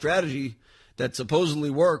try a strategy that supposedly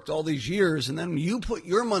worked all these years, and then you put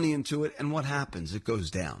your money into it, and what happens? It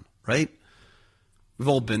goes down, right? We've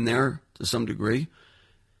all been there to some degree.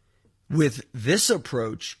 With this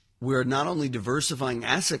approach, we're not only diversifying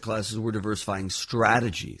asset classes, we're diversifying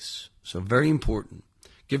strategies. So very important.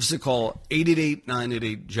 Give us a call,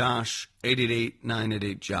 888-988-JOSH,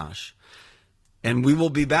 888-988-JOSH. And we will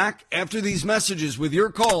be back after these messages with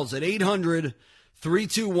your calls at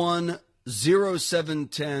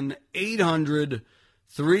 800-321-0710,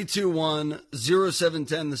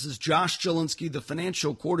 800-321-0710. This is Josh Gilinski, the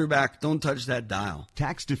financial quarterback. Don't touch that dial.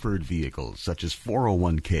 Tax-deferred vehicles such as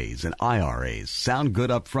 401ks and IRAs sound good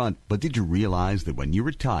up front, but did you realize that when you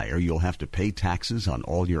retire, you'll have to pay taxes on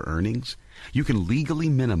all your earnings? You can legally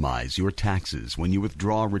minimize your taxes when you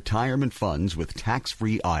withdraw retirement funds with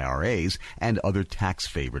tax-free IRAs and other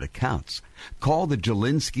tax-favored accounts. Call the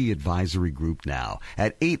Gilinski Advisory Group now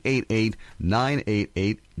at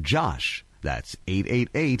 888-988-JOSH. That's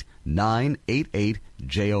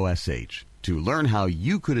 888-988-JOSH to learn how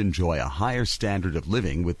you could enjoy a higher standard of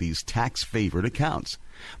living with these tax-favored accounts.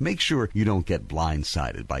 Make sure you don't get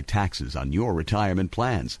blindsided by taxes on your retirement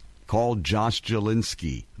plans. Call Josh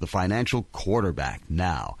Gilinski, the financial quarterback,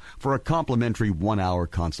 now for a complimentary 1-hour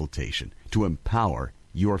consultation to empower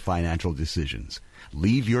your financial decisions.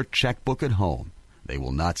 Leave your checkbook at home. They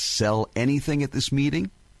will not sell anything at this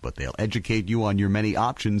meeting, but they'll educate you on your many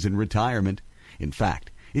options in retirement. In fact,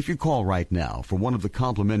 if you call right now for one of the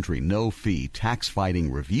complimentary no-fee tax-fighting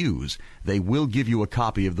reviews, they will give you a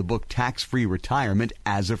copy of the book Tax-Free Retirement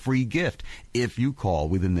as a free gift if you call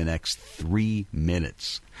within the next 3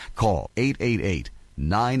 minutes. Call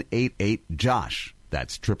 888-988-JOSH.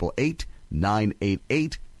 That's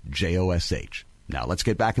 888-988-JOSH. Now let's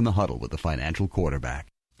get back in the huddle with the financial quarterback.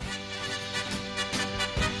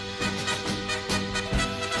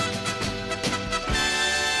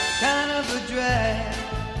 Kind of a drag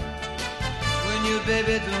when your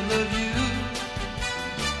baby don't love you.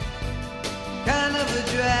 Kind of a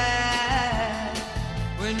drag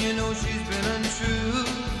when you know she's been untrue.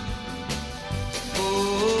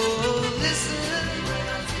 Oh, listen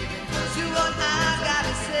to what I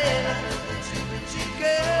gotta say,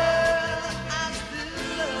 girl. I still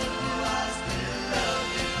love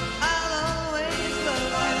you.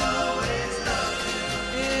 I'll always love you.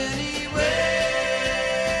 Anyway.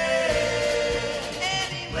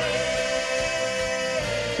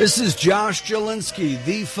 This is Josh Gilinski,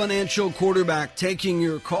 the financial quarterback, taking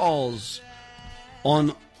your calls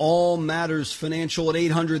on all matters financial at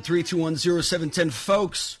 800-321-0710.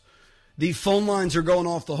 Folks, the phone lines are going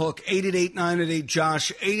off the hook.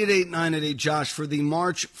 888-988-JOSH, 888-988-JOSH for the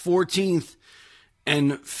March 14th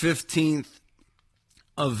and 15th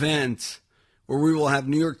event, where we will have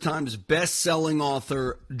New York Times best-selling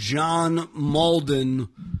author John Malden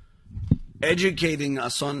educating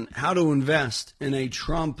us on how to invest in a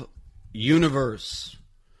Trump universe.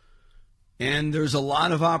 And there's a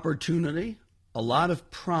lot of opportunity, a lot of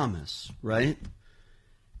promise, right?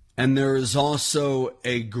 And there is also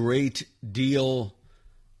a great deal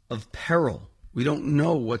of peril. We don't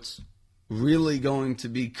know what's really going to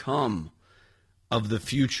become of the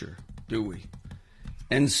future, do we?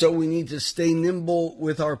 And so we need to stay nimble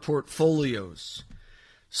with our portfolios.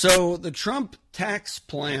 So the Trump tax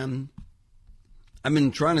plan, I've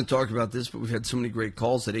been trying to talk about this, but we've had so many great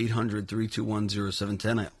calls at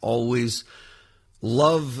 800-321-0710. I always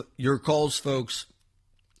love your calls, folks.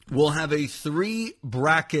 We'll have a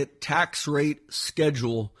 3-bracket tax rate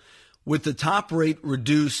schedule with the top rate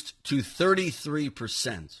reduced to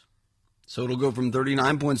 33%. So it'll go from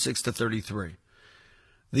 39.6 to 33.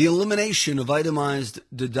 The elimination of itemized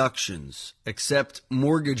deductions, except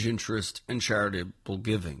mortgage interest and charitable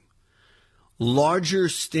giving. Larger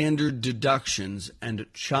standard deductions and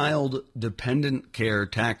child-dependent care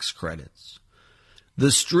tax credits. The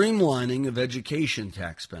streamlining of education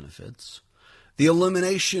tax benefits. The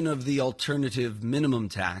elimination of the alternative minimum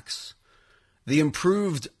tax. The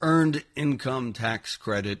improved earned income tax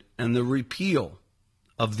credit. And the repeal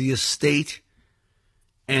of the estate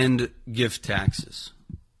and gift taxes.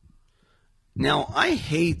 Now, I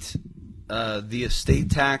hate the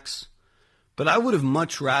estate tax, but I would have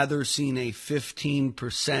much rather seen a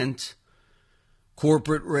 15%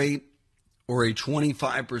 corporate rate or a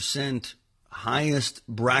 25% highest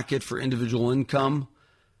bracket for individual income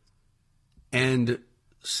and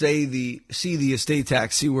see the estate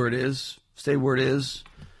tax, see where it is, stay where it is.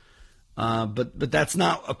 But that's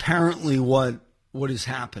not apparently what is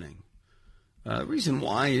happening. The reason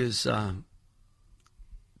why is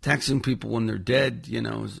taxing people when they're dead,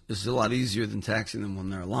 is a lot easier than taxing them when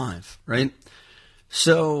they're alive, right?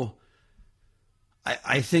 So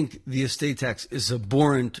I think the estate tax is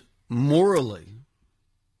abhorrent morally,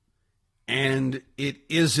 and it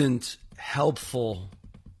isn't helpful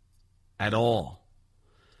at all.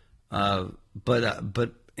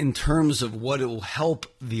 But in terms of what it will help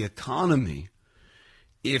the economy,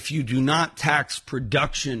 if you do not tax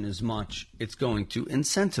production as much, it's going to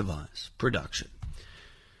incentivize production.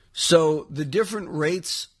 So the different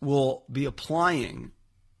rates will be applying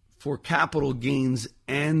for capital gains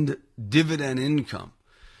and dividend income.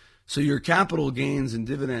 So your capital gains and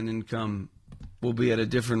dividend income will be at a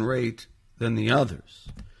different rate than the others.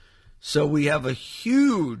 So we have a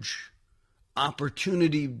huge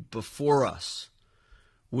opportunity before us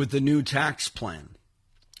with the new tax plan.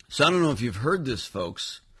 So I don't know if you've heard this,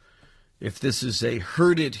 folks, if this is a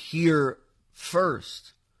heard it here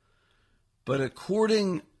first, but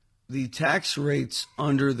according the tax rates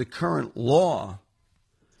under the current law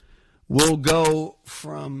will go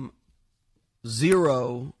from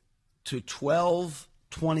 0 to 12,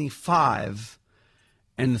 25,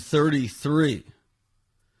 and 33.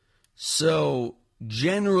 So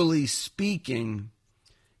generally speaking,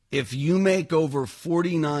 if you make over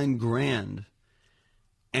 49 grand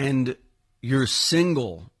and you're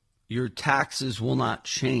single, your taxes will not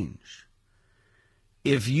change.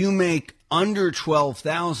 If you make under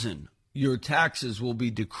 12,000, your taxes will be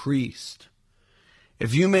decreased.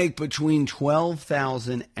 If you make between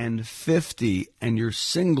 12,000 and 50 and you're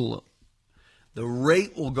single, the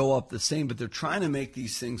rate will go up the same, but they're trying to make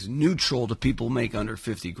these things neutral to people who make under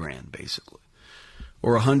 50 grand, basically,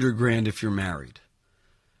 or 100 grand if you're married.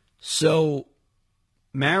 So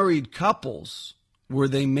married couples where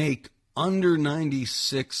they make under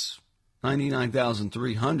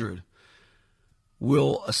 99,300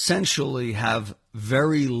 will essentially have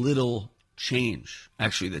very little change.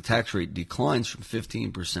 Actually, the tax rate declines from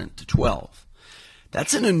 15% to 12%.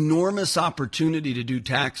 That's an enormous opportunity to do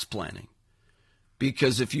tax planning.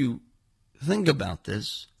 Because if you think about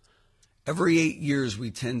this, every 8 years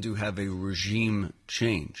we tend to have a regime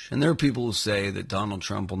change. And there are people who say that Donald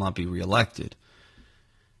Trump will not be reelected.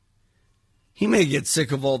 He may get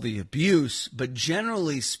sick of all the abuse, but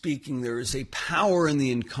generally speaking, there is a power in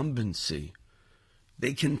the incumbency.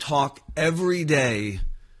 They can talk every day.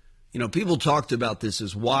 You know, people talked about this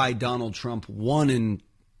as why Donald Trump won in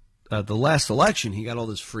the last election. He got all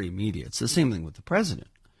this free media. It's the same thing with the president.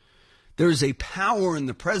 There is a power in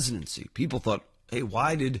the presidency. People thought, hey,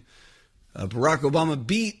 why did Barack Obama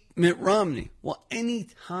beat Mitt Romney? Well, any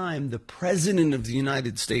time the president of the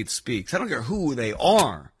United States speaks, I don't care who they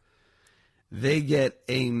are, they get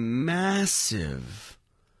a massive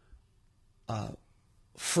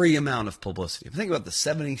free amount of publicity. Think about the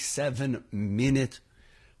 77-minute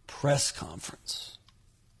press conference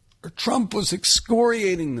where Trump was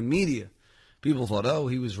excoriating the media. People thought, oh,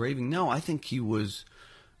 he was raving. No, I think he was,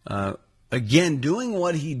 again, doing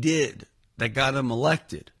what he did that got him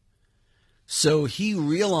elected. So he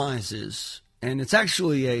realizes, and it's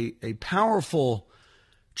actually a powerful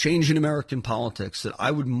change in American politics that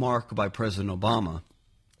I would mark by President Obama,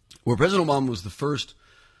 where President Obama was the first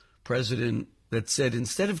president that said,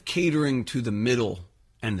 instead of catering to the middle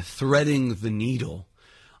and threading the needle,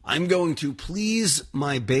 I'm going to please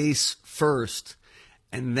my base first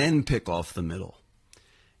and then pick off the middle.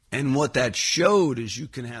 And what that showed is you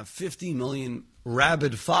can have 50 million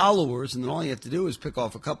rabid followers, and then all you have to do is pick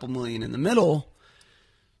off a couple million in the middle.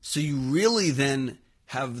 So you really then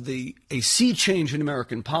have a sea change in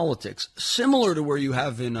American politics, similar to where you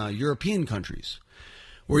have in European countries,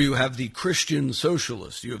 where you have the Christian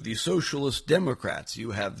socialists, you have the socialist Democrats,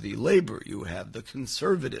 you have the Labor, you have the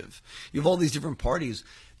conservative, you have all these different parties.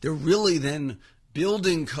 They're really then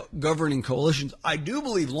building governing coalitions. I do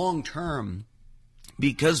believe long term,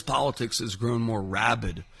 because politics has grown more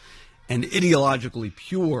rabid and ideologically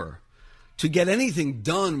pure, to get anything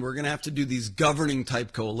done, we're going to have to do these governing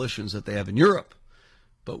type coalitions that they have in Europe.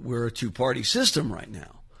 But we're a two-party system right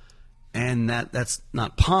now, and that's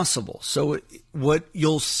not possible. So what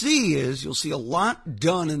you'll see is you'll see a lot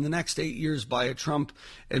done in the next 8 years by a Trump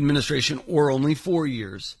administration, or only 4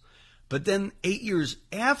 years. But then 8 years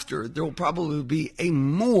after, there will probably be a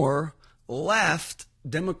more left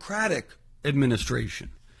Democratic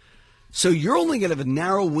administration. So you're only going to have a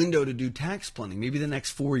narrow window to do tax planning, maybe the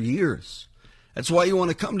next 4 years. That's why you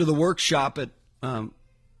want to come to the workshop at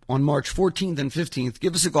on March 14th and 15th.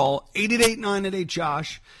 Give us a call,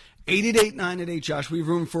 888-988-JOSH, 888-988-JOSH. We have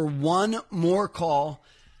room for one more call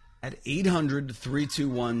at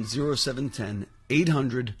 800-321-0710,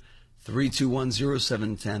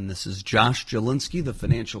 800-321-0710. This is Josh Jelinski, the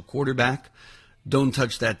financial quarterback. Don't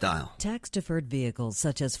touch that dial. Tax-deferred vehicles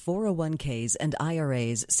such as 401ks and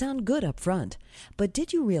IRAs sound good up front. But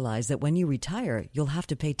did you realize that when you retire, you'll have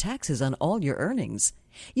to pay taxes on all your earnings?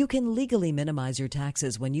 You can legally minimize your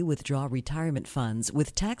taxes when you withdraw retirement funds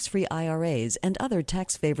with tax-free IRAs and other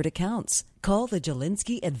tax-favored accounts. Call the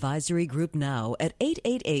Jelinski Advisory Group now at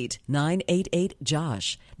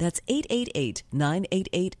 888-988-JOSH. That's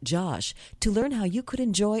 888-988-JOSH to learn how you could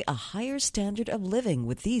enjoy a higher standard of living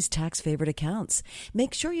with these tax-favored accounts.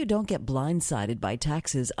 Make sure you don't get blindsided by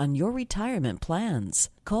taxes on your retirement plans.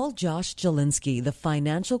 Call Josh Jelinski, the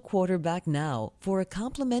financial quarterback, now for a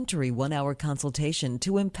complimentary 1-hour consultation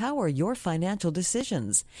to empower your financial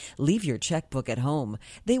decisions. Leave your checkbook at home.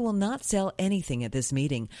 They will not sell anything at this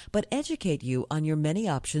meeting, but educate you on your many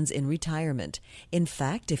options in retirement. In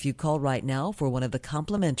fact, if you call right now for one of the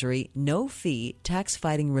complimentary, no-fee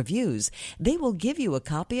tax-fighting reviews, they will give you a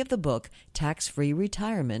copy of the book Tax-Free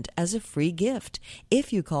Retirement as a free gift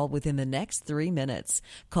if you call within the next 3 minutes.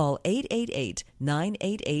 Call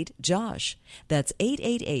 888-988-JOSH. That's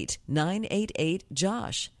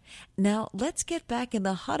 888-988-JOSH. Now, let's get back in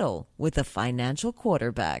the huddle with the financial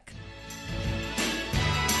quarterback.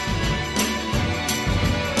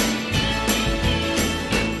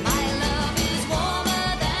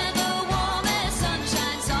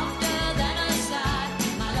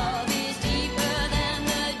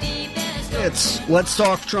 It's Let's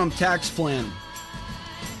Talk Trump Tax Plan.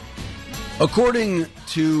 According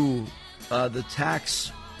to the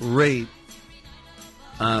tax rate,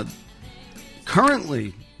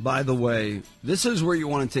 currently, by the way, this is where you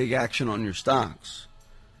want to take action on your stocks.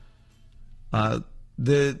 The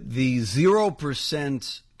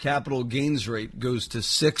 0% capital gains rate goes to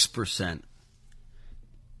 6%.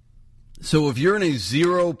 So if you're in a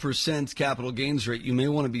 0% capital gains rate, you may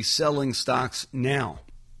want to be selling stocks now.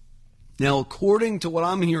 Now, according to what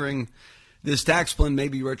I'm hearing, this tax plan may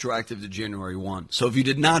be retroactive to January 1. So if you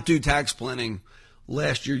did not do tax planning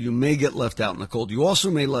last year, you may get left out in the cold. You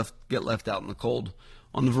also may get left out in the cold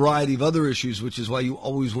on the variety of other issues, which is why you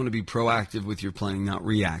always want to be proactive with your planning, not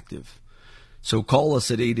reactive. So call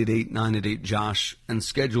us at 888-988-JOSH and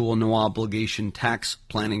schedule a no-obligation tax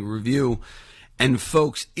planning review. And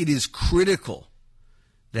folks, it is critical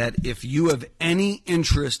that if you have any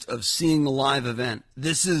interest of seeing a live event,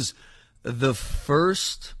 this is the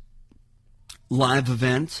first live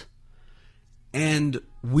event, and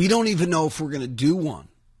we don't even know if we're going to do one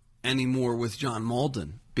anymore with John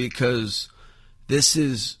Malden, because this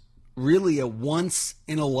is really a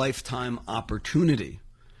once-in-a-lifetime opportunity.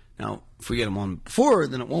 Now, if we get him on before,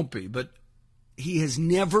 then it won't be, but he has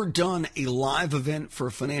never done a live event for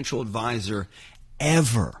a financial advisor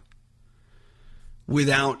ever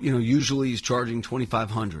without, usually he's charging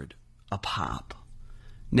 $2,500 a pop.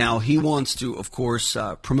 Now, he wants to, of course,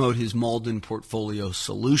 promote his Malden Portfolio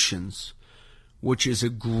Solutions, which is a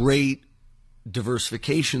great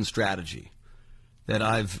diversification strategy that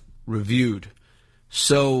I've reviewed.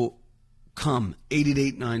 So come,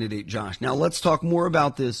 888-988-JOSH. Now, let's talk more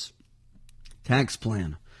about this tax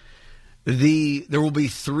plan. There will be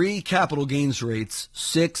 3 capital gains rates,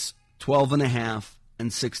 6, 12.5,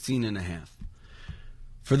 and 16.5.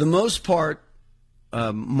 For the most part,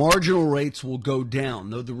 marginal rates will go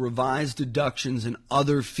down, though the revised deductions and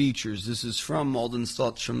other features. This is from Malden's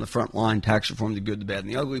Thoughts from the Front Line, Tax Reform, the Good, the Bad, and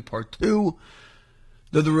the Ugly, Part 2.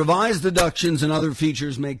 Though the revised deductions and other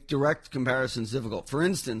features make direct comparisons difficult. For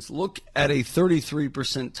instance, look at a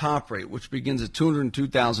 33% top rate, which begins at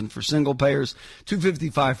 $202,000 for single payers,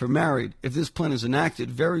 $255,000 for married. If this plan is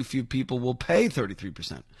enacted, very few people will pay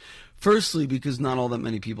 33%. Firstly, because not all that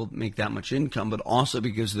many people make that much income, but also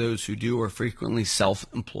because those who do are frequently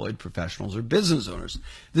self-employed professionals or business owners.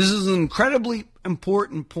 This is an incredibly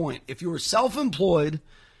important point. If you are self-employed,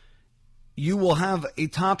 you will have a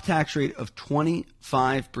top tax rate of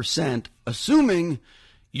 25%, assuming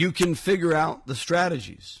you can figure out the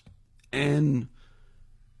strategies. And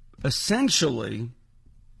essentially,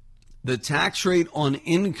 the tax rate on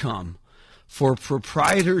income for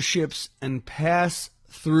proprietorships and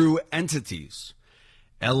pass-through entities,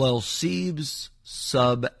 LLCs,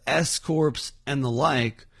 sub-S-corps, and the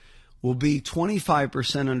like, will be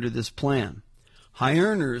 25% under this plan. High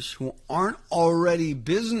earners who aren't already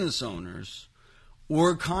business owners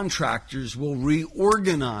or contractors will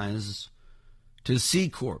reorganize to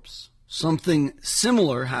C-corps. Something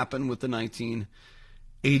similar happened with the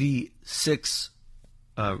 1986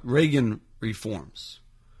 Reagan reforms.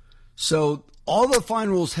 So all the fine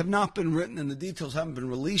rules have not been written and the details haven't been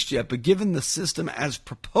released yet, but given the system as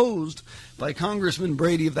proposed by Congressman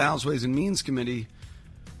Brady of the House Ways and Means Committee,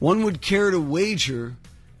 one would care to wager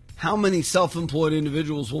how many self-employed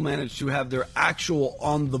individuals will manage to have their actual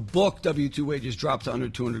on-the-book W-2 wages drop to under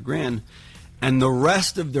 $200,000, and the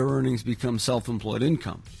rest of their earnings become self-employed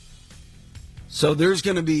income? So there's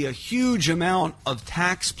going to be a huge amount of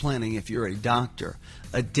tax planning if you're a doctor,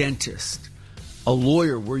 a dentist, a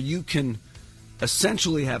lawyer, where you can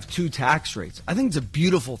essentially have two tax rates. I think it's a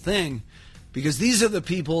beautiful thing because these are the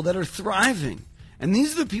people that are thriving, and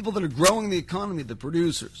these are the people that are growing the economy, the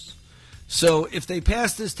producers. So if they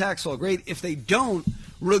pass this tax law, great. If they don't,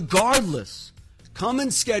 regardless, come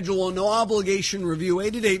and schedule a no-obligation review,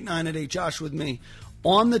 888-988-JOSH with me,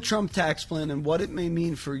 on the Trump tax plan and what it may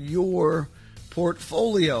mean for your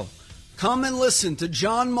portfolio. Come and listen to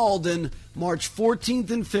John Malden March 14th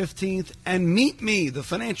and 15th, and meet me, the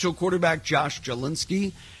financial quarterback, Josh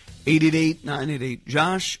Jelinski,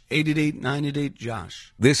 888-988-JOSH,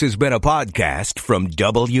 888-988-JOSH. This has been a podcast from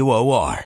WOR.